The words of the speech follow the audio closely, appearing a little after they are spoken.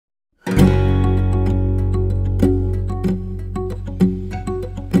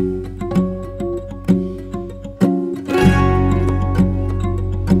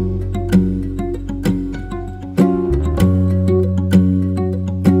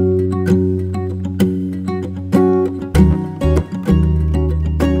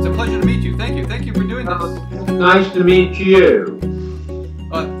Nice to meet you.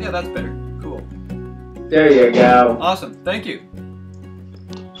 Yeah, that's better. Cool. There you go. Awesome. Thank you.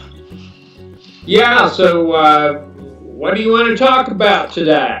 Yeah, so what do you want to talk about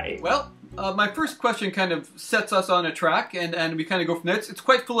today? Well, my first question kind of sets us on a track, and we kind of go from there. It's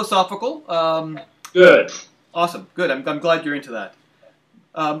quite philosophical. Good. Awesome. Good. I'm glad you're into that.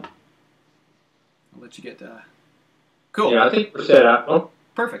 I'll let you get... Cool. Yeah, I think we're set up. Oh.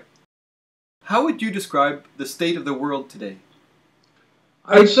 Perfect. How would you describe the state of the world today?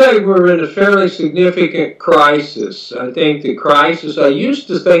 I'd say we're in a fairly significant crisis. I think the crisis, I used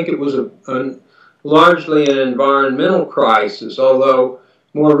to think it was largely an environmental crisis, although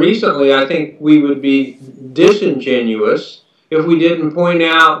more recently I think we would be disingenuous if we didn't point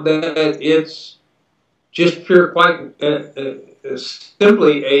out that it's just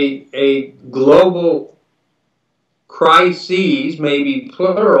simply a global crises, maybe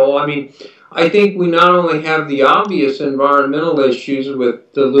plural. I mean, I think we not only have the obvious environmental issues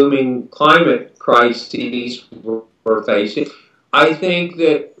with the looming climate crises we're facing. I think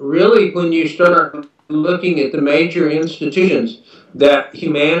that really when you start looking at the major institutions that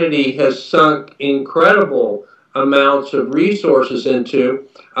humanity has sunk incredible amounts of resources into,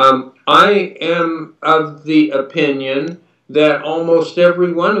 I am of the opinion that almost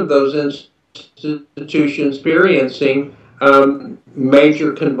every one of those institutions experiencing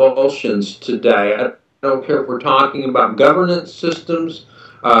major convulsions today. I don't care if we're talking about governance systems,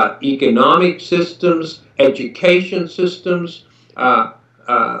 economic systems, education systems,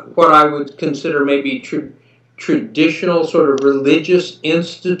 what I would consider maybe traditional sort of religious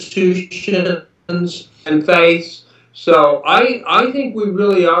institutions and faiths. So I think we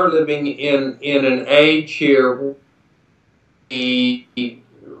really are living in an age here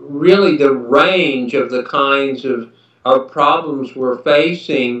really the range of the kinds of problems we're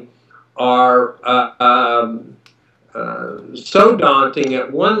facing are so daunting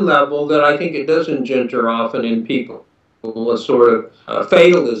at one level that I think it does engender often in people a sort of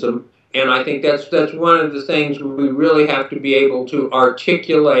fatalism, and I think that's one of the things we really have to be able to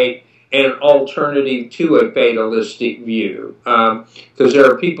articulate an alternative to a fatalistic view, because there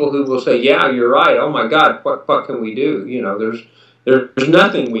are people who will say, yeah, you're right, oh my God, what can we do? You know, there's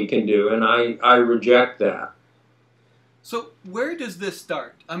nothing we can do, and I reject that. So where does this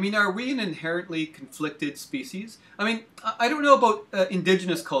start? I mean, are we an inherently conflicted species? I mean, I don't know about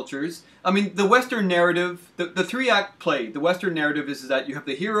indigenous cultures. I mean, the Western narrative, the three-act play, the Western narrative is that you have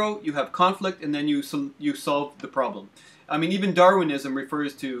the hero, you have conflict, and then you solve the problem. I mean, even Darwinism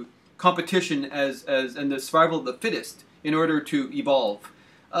refers to competition and the survival of the fittest in order to evolve.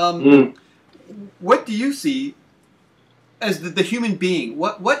 What do you see as the human being?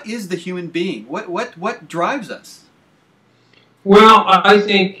 What is the human being? What drives us? Well, I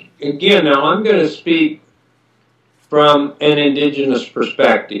think, again, now I'm going to speak from an indigenous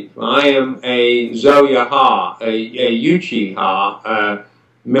perspective. I am a Zoya-Ha, a Yuchi-Ha,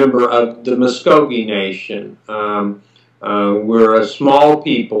 member of the Muskogee Nation. We're a small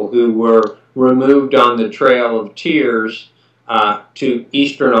people who were removed on the Trail of Tears to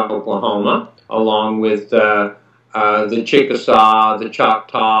eastern Oklahoma, along with the Chickasaw, the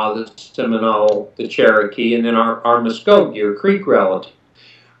Choctaw, the Seminole, the Cherokee, and then our Muskogee or Creek relative.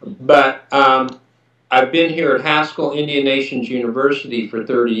 But I've been here at Haskell Indian Nations University for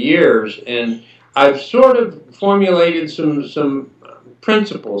 30 years, and I've sort of formulated some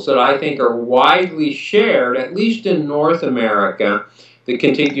principles that I think are widely shared, at least in North America, the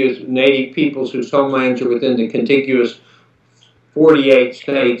contiguous Native peoples whose homelands are within the contiguous 48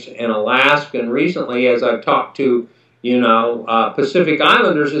 states and Alaska, and recently, as I've talked to, Pacific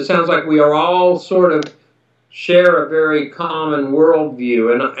Islanders, it sounds like we are all sort of share a very common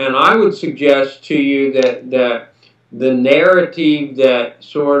worldview, and I would suggest to you that the narrative that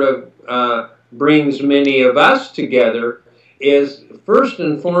sort of brings many of us together is first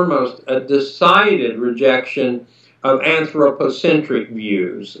and foremost a decided rejection of anthropocentric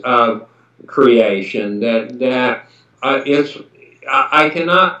views of creation. I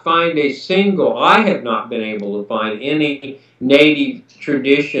cannot find I have not been able to find any native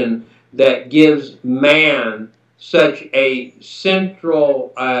tradition that gives man such a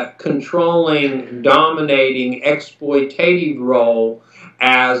central, controlling, dominating, exploitative role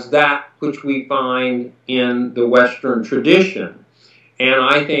as that which we find in the Western tradition. And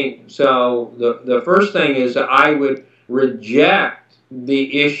I think, so the first thing is that I would reject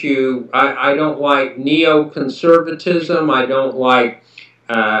the issue. I don't like neoconservatism. I don't like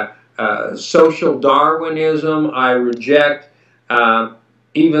social Darwinism. I reject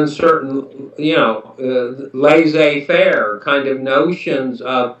even certain, laissez-faire kind of notions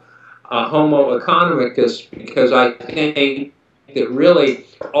of a Homo economicus, because I think that really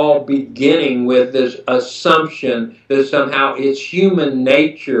all beginning with this assumption that somehow it's human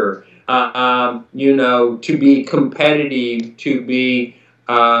nature, you know, to be competitive, to be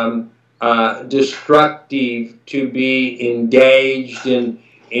destructive, to be engaged in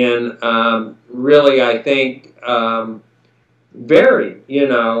really, I think, very, you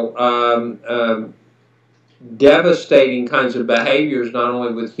know, devastating kinds of behaviors, not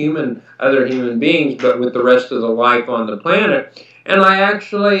only with other human beings, but with the rest of the life on the planet. And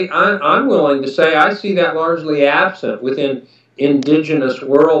I'm willing to say I see that largely absent within indigenous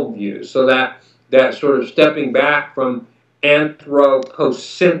worldviews. So that sort of stepping back from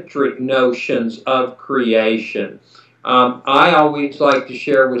anthropocentric notions of creation. I always like to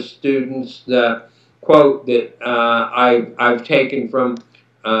share with students the quote that I've taken from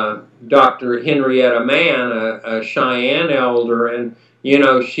Dr. Henrietta Mann, a Cheyenne elder, and you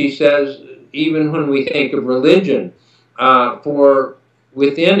know, she says, even when we think of religion, for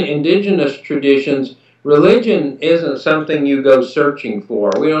within indigenous traditions, religion isn't something you go searching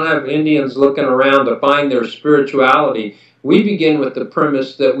for. We don't have Indians looking around to find their spirituality. We begin with the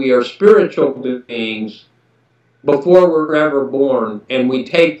premise that we are spiritual beings before we're ever born, and we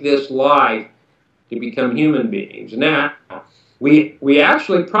take this life to become human beings. Now, we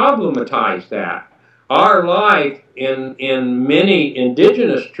actually problematize that. Our life in many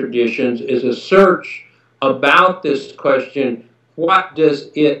indigenous traditions is a search about this question: what does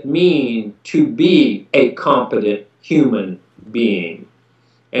it mean to be a competent human being?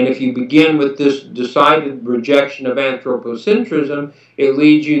 And if you begin with this decided rejection of anthropocentrism, it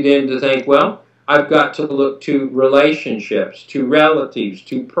leads you then to think, well, I've got to look to relationships, to relatives,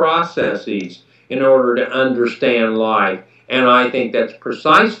 to processes in order to understand life. And I think that's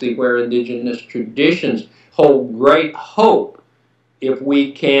precisely where indigenous traditions hold great hope if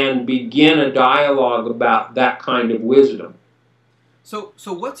we can begin a dialogue about that kind of wisdom. So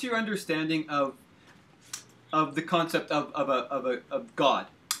what's your understanding of the concept of God?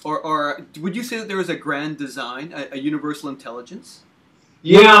 Or would you say that there is a grand design, a universal intelligence?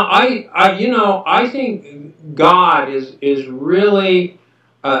 Yeah, I think God is really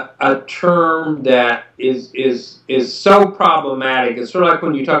a term that is so problematic. It's sort of like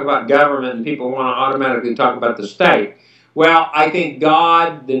when you talk about government and people want to automatically talk about the state. Well, I think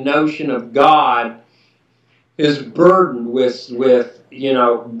God, the notion of God, is burdened with you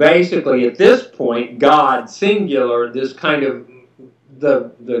know, basically at this point, God singular, this kind of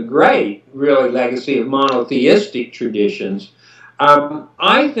the great, really, legacy of monotheistic traditions.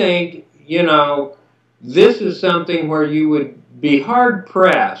 I think, you know, this is something where you would be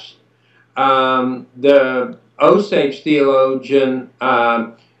hard-pressed. The Osage theologian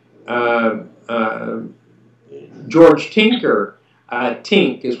George Tinker,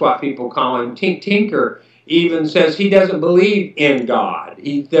 Tink is what people call him, Tinker, even says he doesn't believe in God.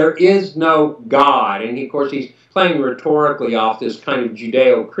 There is no God. And of course he's playing rhetorically off this kind of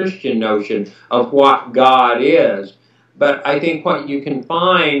Judeo-Christian notion of what God is. But I think what you can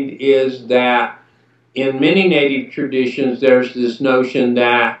find is that in many native traditions there's this notion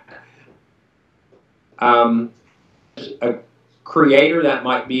that a creator that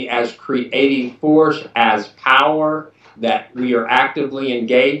might be as creative force as power that we are actively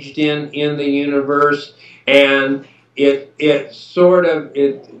engaged in the universe. And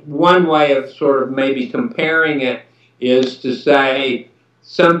one way of sort of maybe comparing it is to say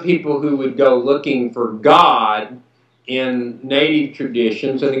some people who would go looking for God in native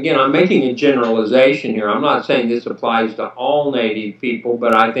traditions, and again, I'm making a generalization here. I'm not saying this applies to all native people,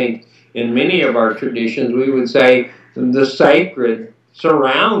 but I think in many of our traditions we would say the sacred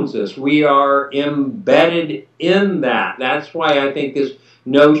surrounds us. We are embedded in that. That's why I think this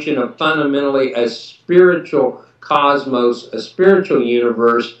notion of fundamentally a spiritual cosmos, a spiritual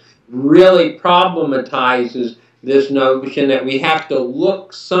universe, really problematizes this notion that we have to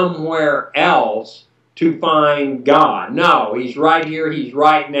look somewhere else to find God. No, he's right here, he's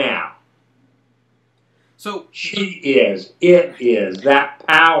right now. So she is, it is, that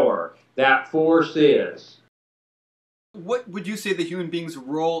power, that force is. What would you say the human being's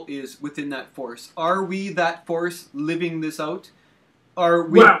role is within that force? Are we that force living this out? Are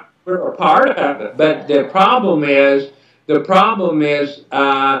we? Well, we're a part of it, but the problem is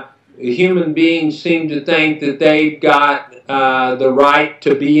human beings seem to think that they've got the right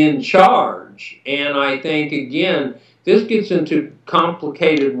to be in charge. And I think, again, this gets into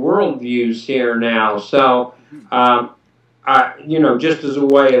complicated worldviews here now. So, you know, just as a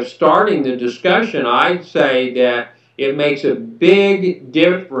way of starting the discussion, I'd say that it makes a big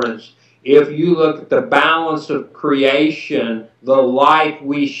difference if you look at the balance of creation, the life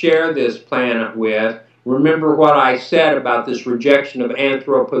we share this planet with, remember what I said about this rejection of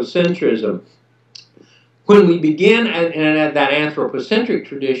anthropocentrism. When we begin in that anthropocentric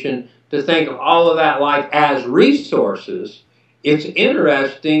tradition to think of all of that life as resources, it's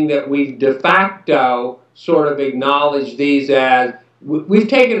interesting that we've de facto sort of acknowledged these as, we've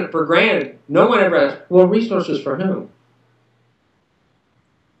taken it for granted. No one ever asked, well, resources for whom?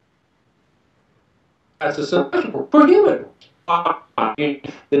 That's a simple for humans.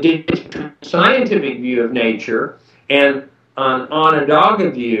 The scientific view of nature and an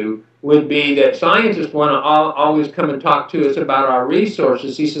Onondaga view would be that scientists want to always come and talk to us about our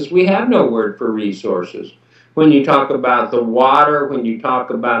resources. He says, we have no word for resources. When you talk about the water, when you talk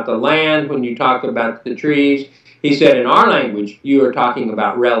about the land, when you talk about the trees, he said, in our language, you are talking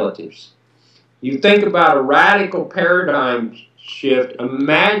about relatives. You think about a radical paradigm shift,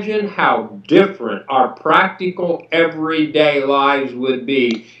 imagine how different our practical everyday lives would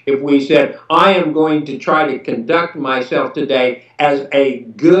be if we said, I am going to try to conduct myself today as a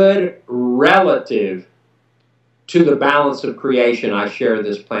good relative to the balance of creation I share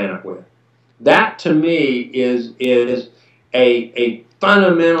this planet with. That to me is a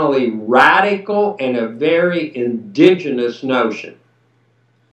fundamentally radical and a very indigenous notion.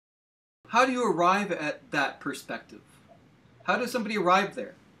 How do you arrive at that perspective? How does somebody arrive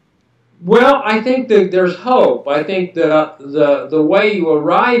there? Well, I think that there's hope. I think the way you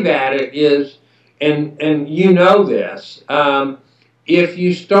arrive at it is, and you know this, if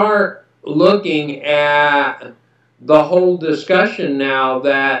you start looking at the whole discussion now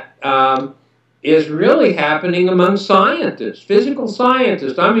that is really happening among scientists, physical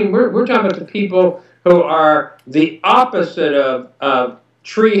scientists. I mean, we're talking about the people who are the opposite of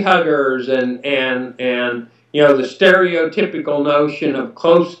tree huggers and you know, the stereotypical notion of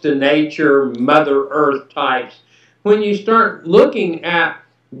close to nature, Mother Earth types. When you start looking at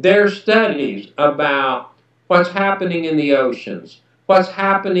their studies about what's happening in the oceans, what's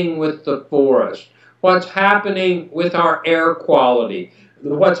happening with the forest, what's happening with our air quality,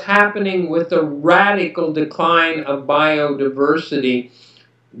 what's happening with the radical decline of biodiversity,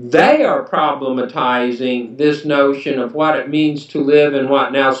 they are problematizing this notion of what it means to live in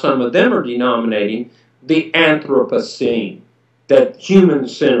what now some of them are denominating the Anthropocene, that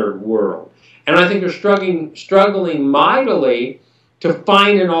human-centered world. And I think they're struggling mightily to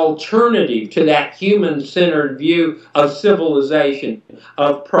find an alternative to that human-centered view of civilization,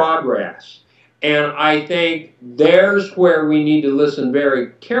 of progress. And I think there's where we need to listen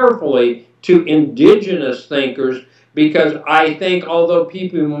very carefully to indigenous thinkers, because I think although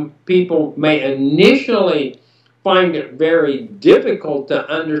people may initially find it very difficult to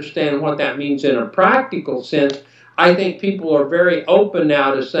understand what that means in a practical sense, I think people are very open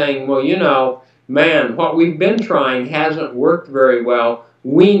now to saying, well, you know, man, what we've been trying hasn't worked very well.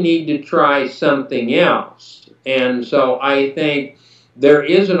 We need to try something else. And so I think there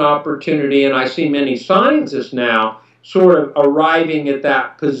is an opportunity, and I see many scientists now sort of arriving at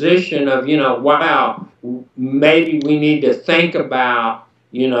that position of, you know, wow, maybe we need to think about,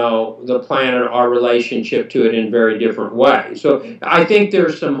 you know, the planet, our relationship to it in very different ways. So I think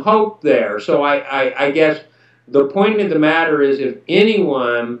there's some hope there. So I guess the point of the matter is, if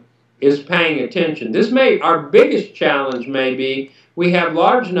anyone is paying attention, our biggest challenge may be we have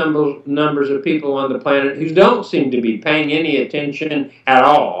large numbers of people on the planet who don't seem to be paying any attention at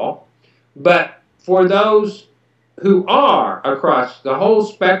all. But for those who are, across the whole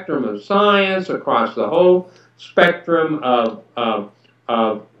spectrum of science, across the whole spectrum of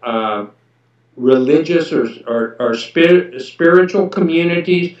religious or spiritual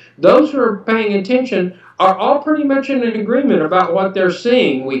communities, those who are paying attention are all pretty much in agreement about what they're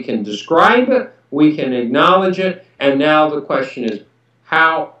seeing. We can describe it, we can acknowledge it, and now the question is,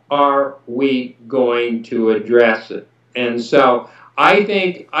 how are we going to address it? And so I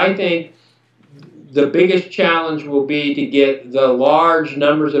think the biggest challenge will be to get the large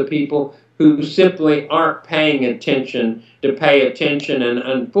numbers of people who simply aren't paying attention to pay attention, and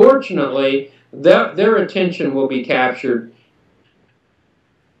unfortunately their attention will be captured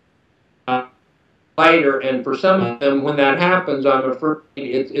later, and for some of them, when that happens, I'm afraid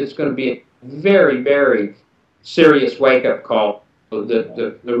it's going to be a very, very serious wake-up call.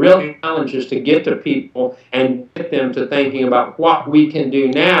 The real challenge is to get to people and get them to thinking about what we can do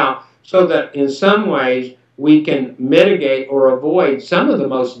now, so that in some ways we can mitigate or avoid some of the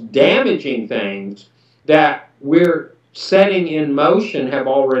most damaging things that we're setting in motion, have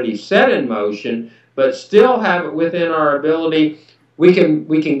already set in motion, but still have it within our ability. We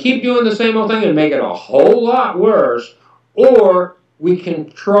can keep doing the same old thing and make it a whole lot worse, or we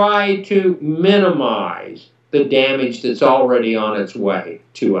can try to minimize the damage that's already on its way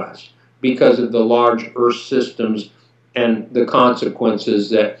to us because of the large Earth systems and the consequences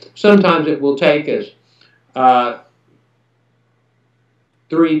that sometimes it will take us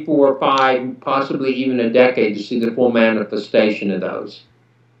 3, 4, 5, possibly even a decade to see the full manifestation of those.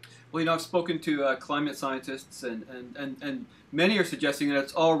 Well, you know, I've spoken to climate scientists, and many are suggesting that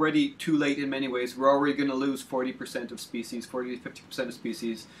it's already too late in many ways. We're already going to lose 40% of species, 40 to 50% of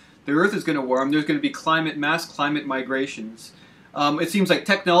species. The Earth is going to warm. There's going to be mass climate migrations. It seems like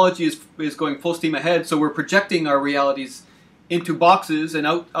technology is going full steam ahead, so we're projecting our realities into boxes and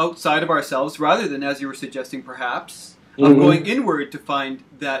outside of ourselves, rather than, as you were suggesting, perhaps, going inward to find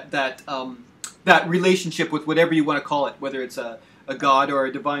that relationship with whatever you want to call it, whether it's a God or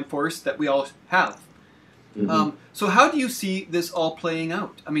a divine force that we all have. So how do you see this all playing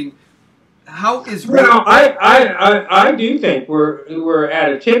out? I mean, how is... Well, I do think we're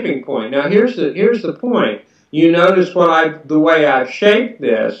at a tipping point. Now, here's the point. You notice the way I've shaped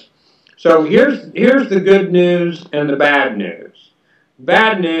this. So here's the good news and the bad news.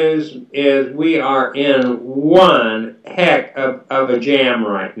 Bad news is we are in one heck of a jam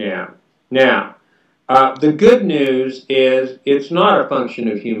right now. Now, the good news is it's not a function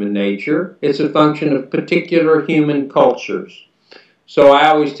of human nature. It's a function of particular human cultures. So I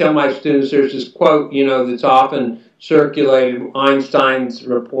always tell my students, there's this quote, you know, that's often circulated. Einstein's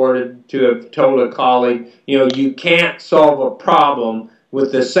reported to have told a colleague, you know, you can't solve a problem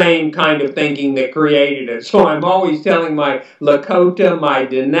with the same kind of thinking that created it. So I'm always telling my Lakota, my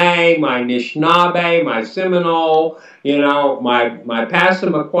Dene, my Anishinaabe, my Seminole, you know, my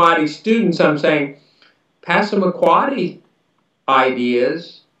Passamaquoddy students, I'm saying, Passamaquoddy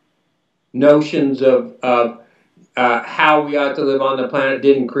ideas, notions of how we ought to live on the planet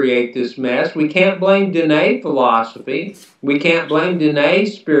didn't create this mess. We can't blame Dene philosophy. We can't blame Dene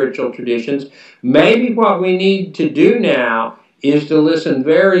spiritual traditions. Maybe what we need to do now is to listen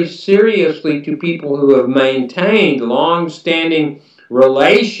very seriously to people who have maintained long-standing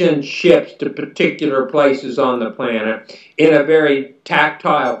relationships to particular places on the planet in a very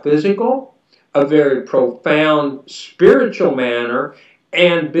tactile, physical, a very profound spiritual manner,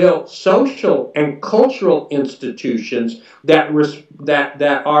 and built social and cultural institutions that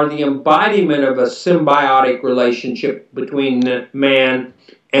are the embodiment of a symbiotic relationship between man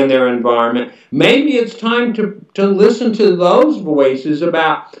and their environment. Maybe it's time to listen to those voices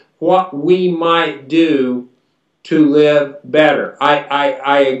about what we might do to live better.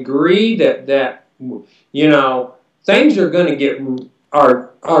 I agree that you know, things are going to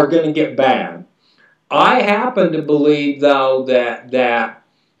get bad. I happen to believe, though, that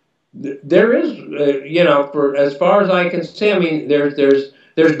there is, you know, for as far as I can see, I mean, there's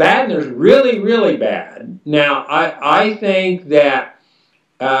bad and there's really, really bad. Now, I think that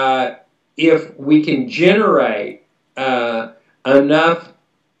if we can generate enough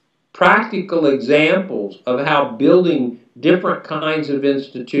practical examples of how building different kinds of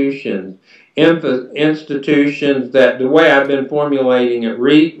institutions that the way I've been formulating it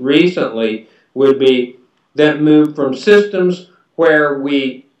recently would be that move from systems where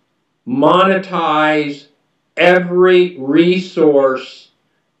we monetize every resource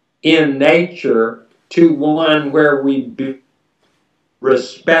in nature to one where we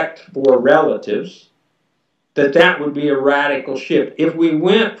respect for relatives, that would be a radical shift. If we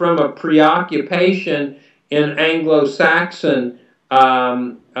went from a preoccupation in Anglo-Saxon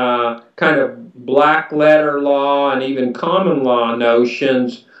kind of black letter law and even common law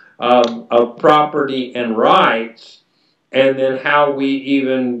notions of property and rights, and then how we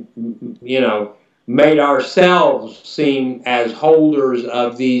even, you know, made ourselves seem as holders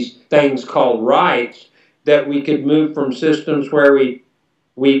of these things called rights, that we could move from systems where we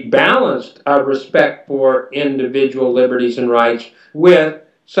balanced our respect for individual liberties and rights with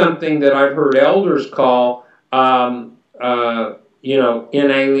something that I've heard elders call, you know,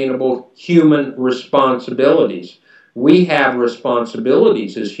 inalienable human responsibilities. We have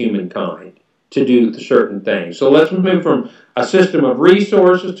responsibilities as humankind to do certain things. So let's move from a system of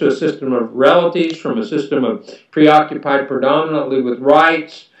resources to a system of relatives, from a system of preoccupied predominantly with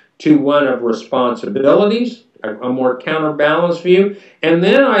rights to one of responsibilities, a more counterbalanced view. And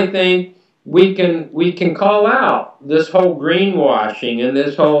then I think we can call out this whole greenwashing and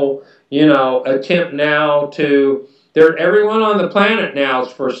this whole, you know, attempt now to, everyone on the planet now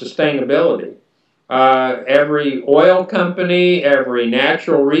is for sustainability. Every oil company, every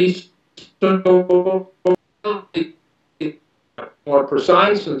natural resource, more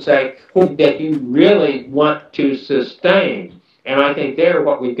precise and say that you really want to sustain. And I think there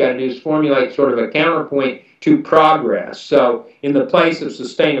what we've got to do is formulate sort of a counterpoint to progress. So in the place of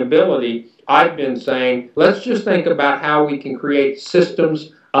sustainability, I've been saying, let's just think about how we can create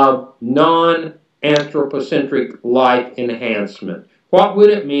systems of non-anthropocentric life enhancement. What would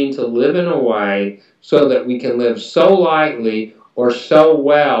it mean to live in a way so that we can live so lightly or so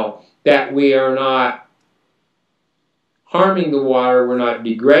well that we are not harming the water, we're not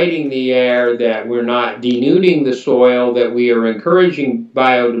degrading the air, that we're not denuding the soil, that we are encouraging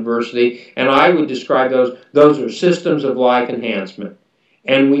biodiversity, and I would describe those are systems of life enhancement.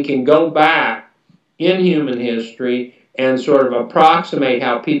 And we can go back in human history and sort of approximate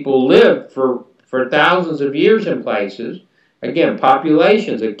how people lived for thousands of years in places. Again,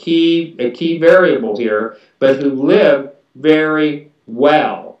 population's a key variable here, but who live very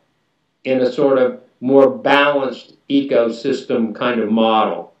well in a sort of more balanced ecosystem kind of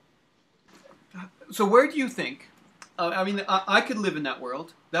model. So where do you think, I mean, I could live in that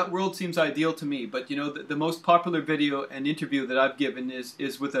world. That world seems ideal to me, but you know, the most popular video and interview that I've given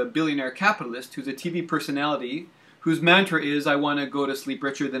is with a billionaire capitalist who's a TV personality whose mantra is, I want to go to sleep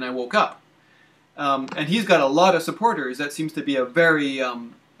richer than I woke up. And he's got a lot of supporters. That seems to be a very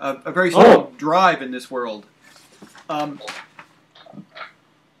strong drive in this world.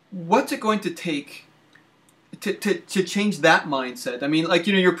 What's it going to take to change that mindset? I mean, like,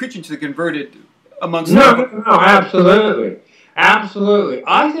 you know, you're preaching to the converted amongst... No, absolutely. Absolutely.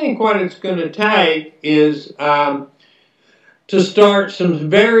 I think what it's going to take is to start some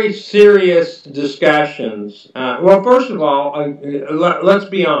very serious discussions. Well, first of all, let's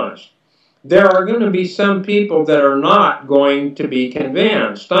be honest. There are going to be some people that are not going to be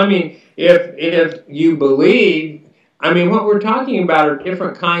convinced. I mean, if you believe... I mean, what we're talking about are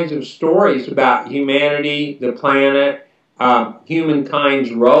different kinds of stories about humanity, the planet,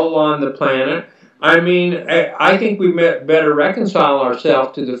 humankind's role on the planet. I mean, I think we better reconcile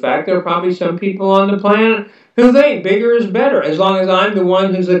ourselves to the fact there are probably some people on the planet who think bigger is better, as long as I'm the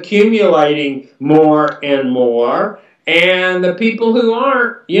one who's accumulating more and more. And the people who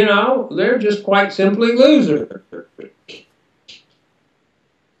aren't, you know, they're just quite simply losers.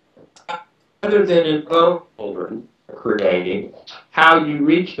 Other than in children creating, how you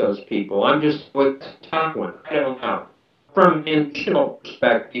reach those people. I'm just with tough one. I don't know. From an intentional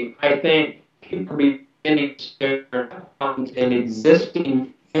perspective, I think people are beginning to in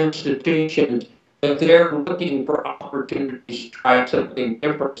existing institutions that they're looking for opportunities to try something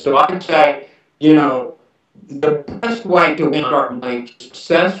different. So I'd say, you know, the best way to start learning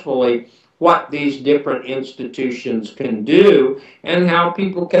successfully what these different institutions can do and how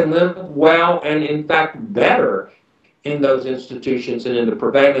people can live well and, in fact, better in those institutions and in the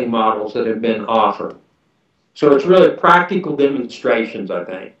prevailing models that have been offered. So it's really practical demonstrations, I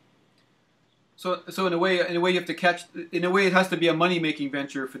think. So in a way you have to catch. In a way, it has to be a money-making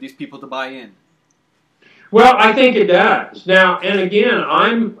venture for these people to buy in. Well, I think it does. Now, and again,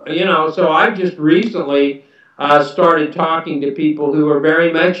 so I've just recently started talking to people who are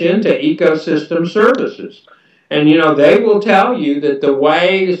very much into ecosystem services. And, you know, they will tell you that the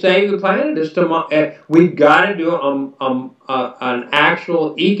way to save the planet is to, we've got to do an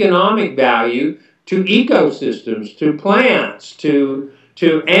actual economic value to ecosystems, to plants, to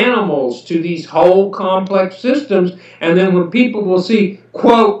animals, to these whole complex systems. And then when people will see,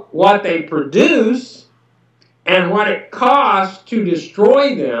 quote, what they produce and what it costs to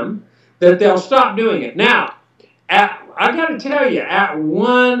destroy them, that they'll stop doing it. Now, I got to tell you, at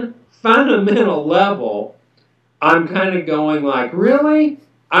one fundamental level, I'm kind of going like, really?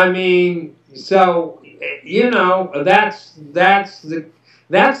 I mean, so, you know, that's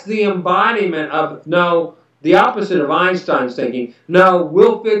the embodiment of, no, the opposite of Einstein's thinking. No,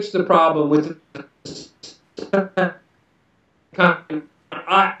 we'll fix the problem with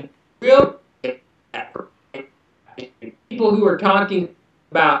people who are talking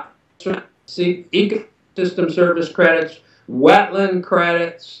about ecosystem service credits, wetland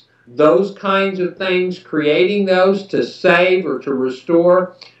credits, those kinds of things, creating those to save or to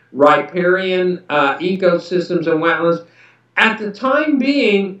restore riparian ecosystems and wetlands. At the time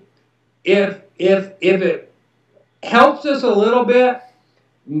being, if it helps us a little bit,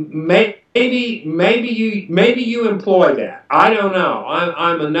 maybe you employ that. I don't know.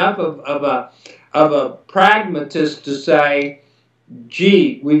 I'm enough of a pragmatist to say,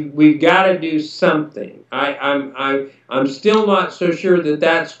 gee, we've got to do something. I'm still not so sure that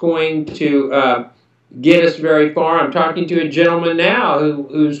that's going to get us very far. I'm talking to a gentleman now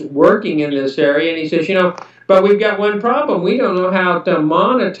who's working in this area, and he says, you know, but we've got one problem. We don't know how to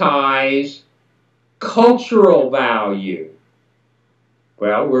monetize cultural value.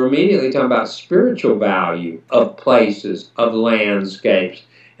 Well, we're immediately talking about spiritual value of places, of landscapes.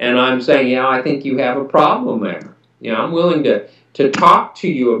 and I'm saying, yeah, I think you have a problem there. You know, I'm willing to talk to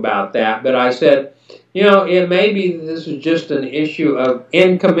you about that, but I said, you know, it may be that this is just an issue of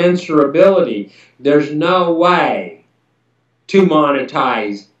incommensurability. There's no way to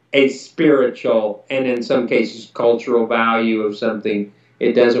monetize a spiritual and in some cases cultural value of something.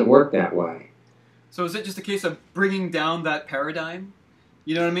 It doesn't work that way. So is it just a case of bringing down that paradigm?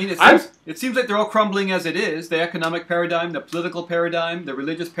 You know what I mean? It seems like they're all crumbling as it is. The economic paradigm, the political paradigm, the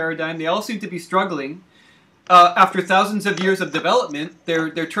religious paradigm, they all seem to be struggling. After thousands of years of development,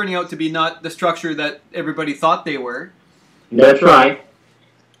 they're turning out to be not the structure that everybody thought they were. That's right.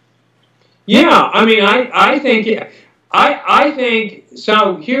 Yeah, I mean, I think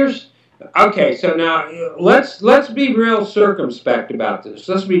so. Here's okay. So now let's be real circumspect about this.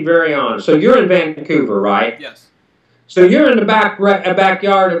 Let's be very honest. So you're in Vancouver, right? Yes. So you're in the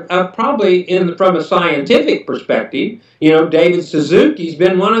backyard of probably from a scientific perspective. You know, David Suzuki's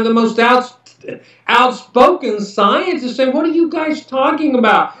been one of the most outspoken scientists saying, "What are you guys talking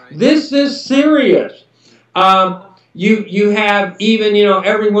about? Right. This is serious." You have even, you know,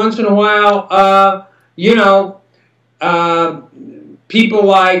 every once in a while, you know, people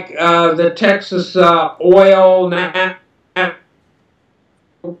like the Texas oil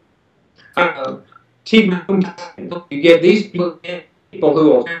you get these people who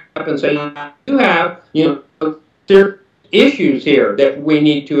will step up and say, you have, you know, there are issues here that we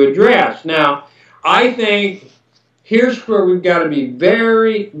need to address. Now, I think here's where we've got to be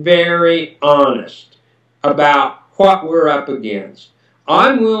very, very honest about what we're up against.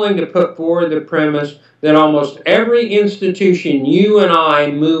 I'm willing to put forward the premise that almost every institution you and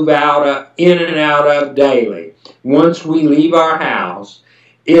I move in and out of daily, once we leave our house,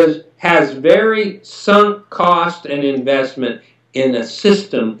 has very sunk cost and investment in a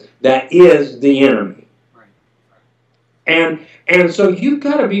system that is the enemy. Right. And so you've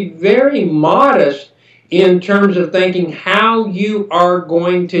got to be very modest in terms of thinking how you are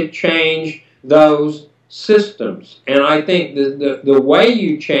going to change those systems. And I think the way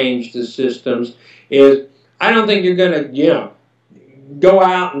you change the systems is, I don't think you're going to, you know, go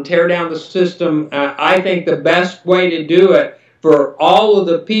out and tear down the system. I think the best way to do it for all of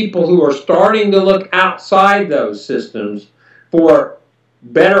the people who are starting to look outside those systems for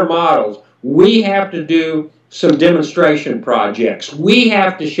better models, we have to do some demonstration projects. We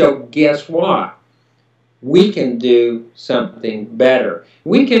have to show, guess what? We can do something better.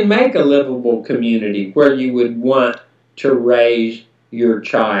 We can make a livable community where you would want to raise your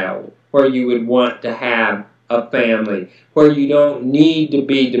child, where you would want to have a family, where you don't need to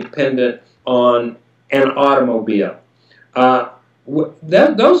be dependent on an automobile.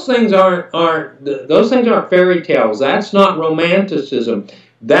 Those things aren't fairy tales. That's not romanticism.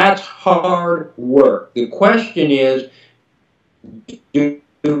 That's hard work. The question is, do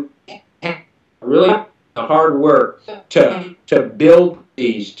you have really the hard work to build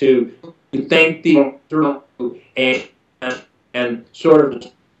these, to think these through, and sort of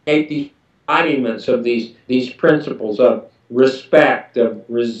take these embodiments of these principles of respect, of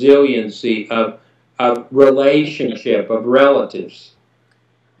resiliency, of relationship, of relatives.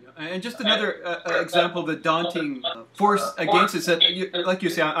 And just another example of the daunting force against it. That, like you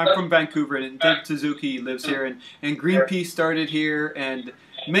say, I'm from Vancouver, and David Suzuki lives here, and Greenpeace started here, and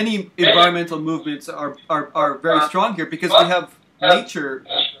many environmental movements are very strong here because we have nature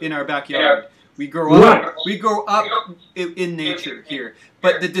in our backyard. We grow up in nature here.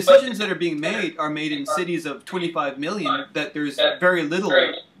 But the decisions that are being made are made in cities of 25 million that there's very little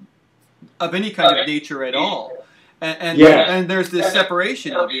of any kind of nature at all. And there's this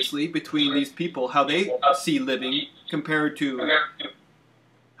separation, obviously, between these people, how they see living compared to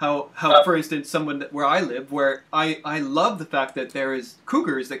how for instance, someone where I live, where I love the fact that there is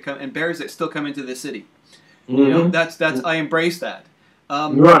cougars that come and bears that still come into the city. Mm-hmm. You know, that's I embrace that.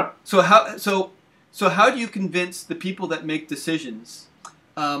 Right. So how do you convince the people that make decisions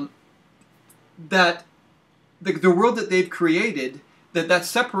that the world that they've created, that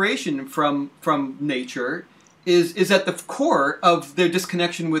separation from nature is at the core of their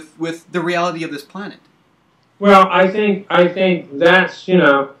disconnection with the reality of this planet? Well, I think that's, you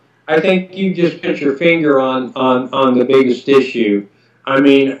know, I think you just put your finger on the biggest issue. I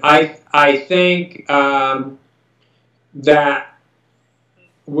mean, I think that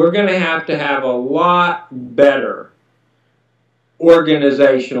we're going to have a lot better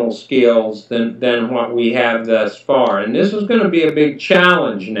organizational skills than what we have thus far. And this is going to be a big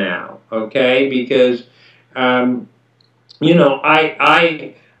challenge now, okay? Because, you know,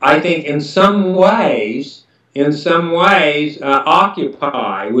 I think in some ways in some ways,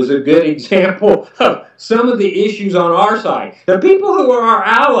 Occupy was a good example of some of the issues on our side. The people who are our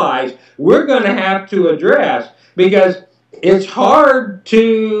allies, we're going to have to address, because it's hard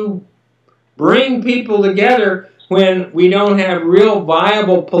to bring people together when we don't have real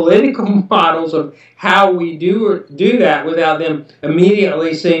viable political models of how we do that without them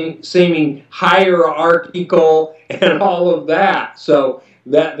immediately seeming hierarchical and all of that. So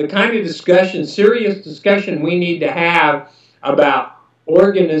that the kind of discussion, serious discussion we need to have about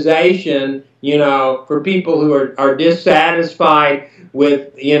organization, for people who are dissatisfied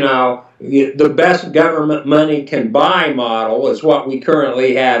with, the best government money can buy model is what we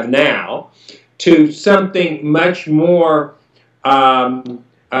currently have now, to something much more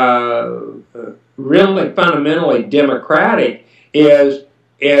really fundamentally democratic is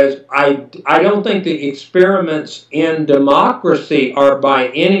I don't think the experiments in democracy are by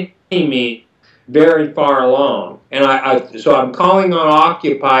any means very far along. And so I'm calling on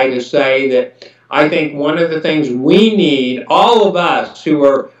Occupy to say that I think one of the things we need, all of us who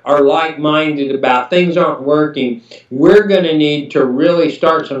are like-minded about things aren't working, we're going to need to really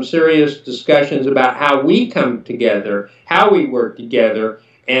start some serious discussions about how we come together, how we work together,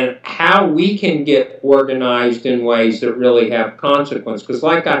 and how we can get organized in ways that really have consequence. Because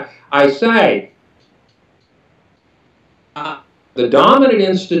like I say, the dominant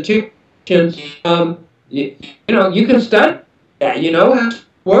institutions, you can study that, how it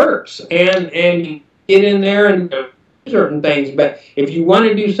works, and get in there and do certain things. But if you want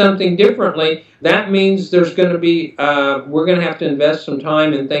to do something differently, that means there's going to be, we're going to have to invest some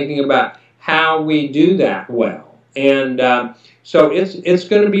time in thinking about how we do that well. And so it's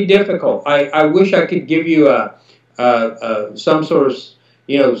going to be difficult. I wish I could give you some sort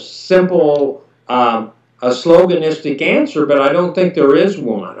of simple a sloganistic answer, but I don't think there is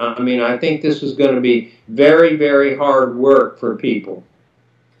one. I mean, I think this is going to be very, very hard work for people.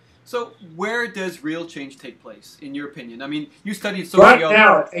 So where does real change take place, in your opinion? I mean, you studied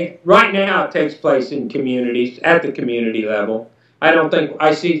sociology. Right now it takes place in communities, at the community level. I don't think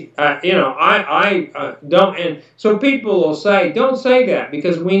I see, I don't, and so people will say, don't say that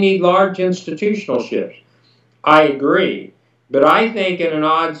because we need large institutional shifts. I agree. But I think in an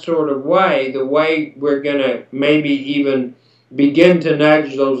odd sort of way, the way we're going to maybe even begin to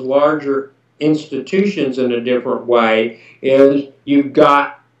nudge those larger institutions in a different way is you've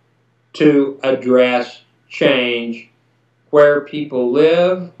got to address change where people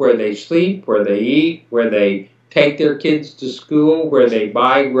live, where they sleep, where they eat, where they take their kids to school, where they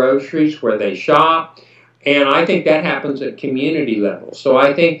buy groceries, where they shop. And I think that happens at community level. So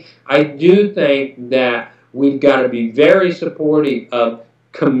I do think that we've got to be very supportive of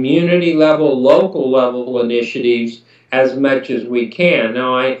community level, local level initiatives as much as we can.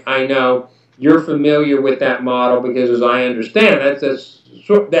 Now, I know you're familiar with that model because, as I understand,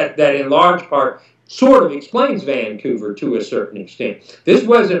 that in large part sort of explains Vancouver to a certain extent. This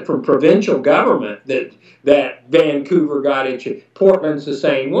wasn't from provincial government that Vancouver got into. Portland's the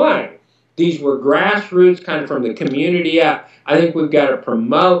same way. These were grassroots, kind of from the community up. I think we've got to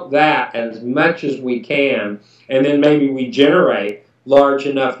promote that as much as we can, and then maybe we generate large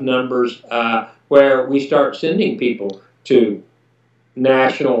enough numbers where we start sending people to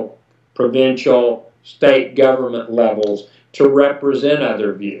national, provincial, state government levels to represent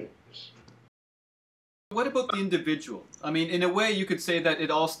other views. What about the individual? I mean, in a way, you could say that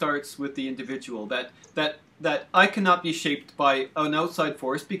it all starts with the individual, that I cannot be shaped by an outside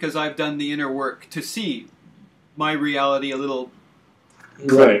force because I've done the inner work to see my reality a little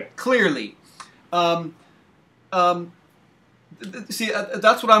clearly. See,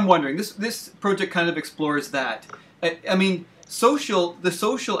 that's what I'm wondering. This project kind of explores that. I mean, the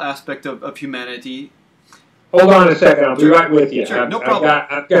social aspect of humanity. Hold on a second. I'll be right with you. Sure, no problem.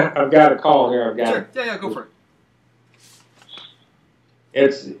 I've got a call here. Sure. Yeah, go for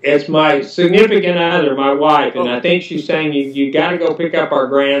it. It's my significant other, my wife, and I think she's saying you got to go pick up our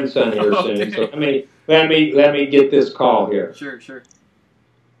grandson here soon. So let me get this call here. Sure.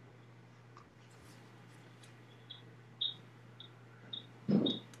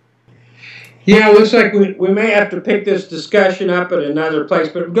 Yeah, it looks like we may have to pick this discussion up at another place,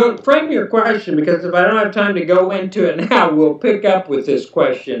 but frame your question, because if I don't have time to go into it now, we'll pick up with this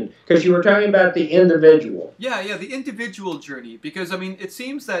question, because you were talking about the individual. Yeah, the individual journey, because I mean, it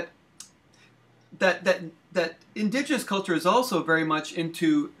seems that indigenous culture is also very much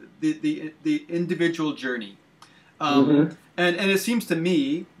into the individual journey. And it seems to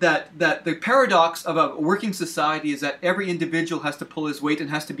me that the paradox of a working society is that every individual has to pull his weight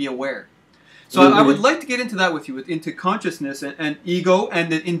and has to be aware. So I would like to get into that with you, into consciousness and ego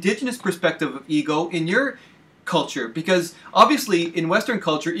and the indigenous perspective of ego in your culture? Because obviously in Western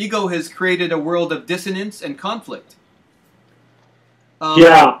culture, ego has created a world of dissonance and conflict.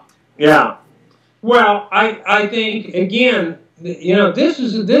 Yeah. Well, I think again, you know, this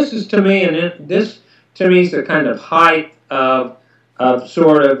is to me, and this to me is the kind of height of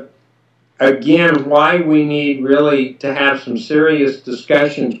sort of, again, why we need really to have some serious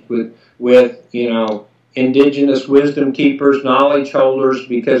discussions with you know, indigenous wisdom keepers, knowledge holders,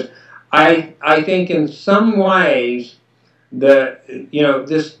 because I think in some ways you know,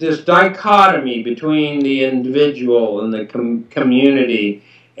 this dichotomy between the individual and the community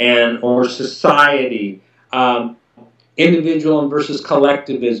or society, individual versus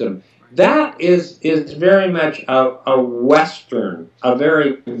collectivism, that is very much a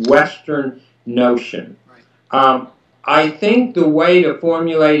very Western notion. I think the way to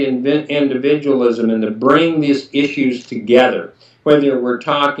formulate individualism and to bring these issues together, whether we're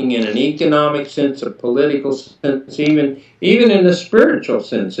talking in an economic sense, a political sense, even in a spiritual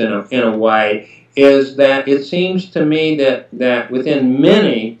sense in a way, is that it seems to me that within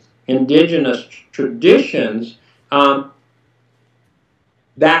many indigenous traditions,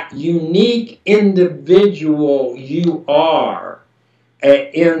 that unique individual you are,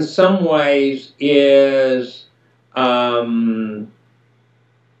 in some ways is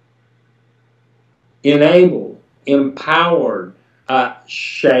enabled, empowered,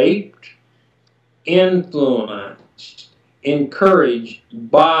 shaped, influenced, encouraged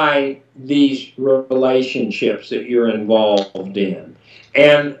by these relationships that you're involved in.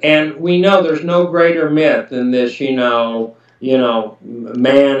 And we know there's no greater myth than this, you know,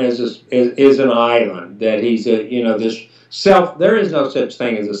 man is an island, that he's there is no such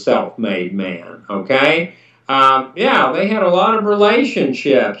thing as a self-made man, okay? Yeah, they had a lot of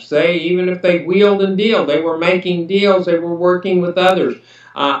relationships. Even if they wheeled and dealed, they were making deals, they were working with others.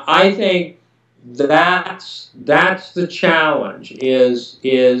 I think that's the challenge,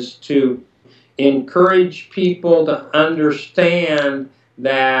 is to encourage people to understand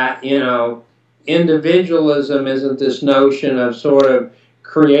that, you know, individualism isn't this notion of sort of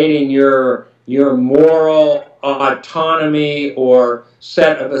creating your moral autonomy or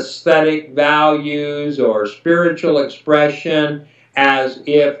set of aesthetic values or spiritual expression as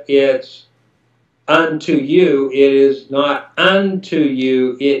if it's unto you. It is not unto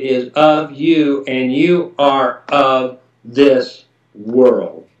you, it is of you, and you are of this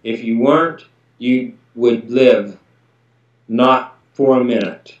world. If you weren't, you would live not for a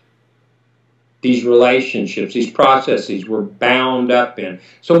minute. These relationships, these processes we're bound up in.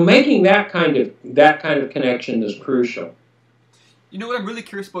 So making that kind of connection is crucial. You know what I'm really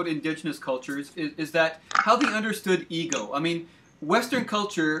curious about indigenous cultures is that how they understood ego. I mean, Western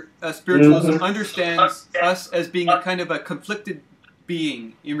culture, spiritualism, understands us as being a kind of a conflicted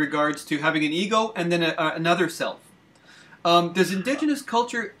being in regards to having an ego and then another self. Does indigenous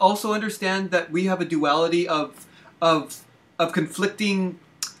culture also understand that we have a duality of conflicting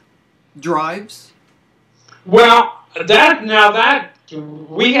drives? Well, that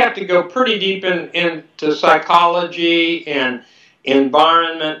we have to go pretty deep into psychology and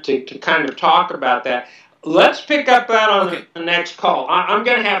environment to kind of talk about that. Let's pick up that on the next call. I'm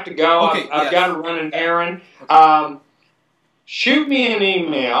going to have to go. Okay, I've got to run an errand. Okay. Shoot me an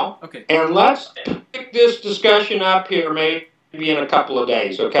email, and let's pick this discussion up here maybe in a couple of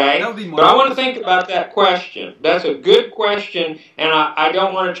days, okay? That would be more. But I want to think about that question. That's a good question, and I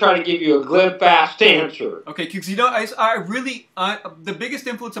don't want to try to give you a glib, fast answer. Okay, because you know, I really the biggest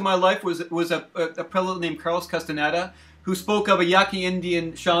influence in my life was a fellow named Carlos Castaneda, who spoke of a Yaqui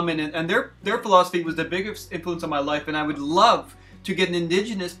Indian shaman, and their philosophy was the biggest influence on my life, and I would love to get an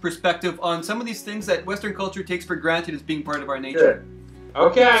indigenous perspective on some of these things that Western culture takes for granted as being part of our nature. Good.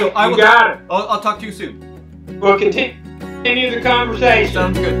 Okay, so you got it. I'll talk to you soon. We'll continue the conversation.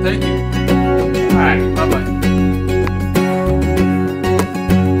 Sounds good. Thank you. All right. Bye-bye.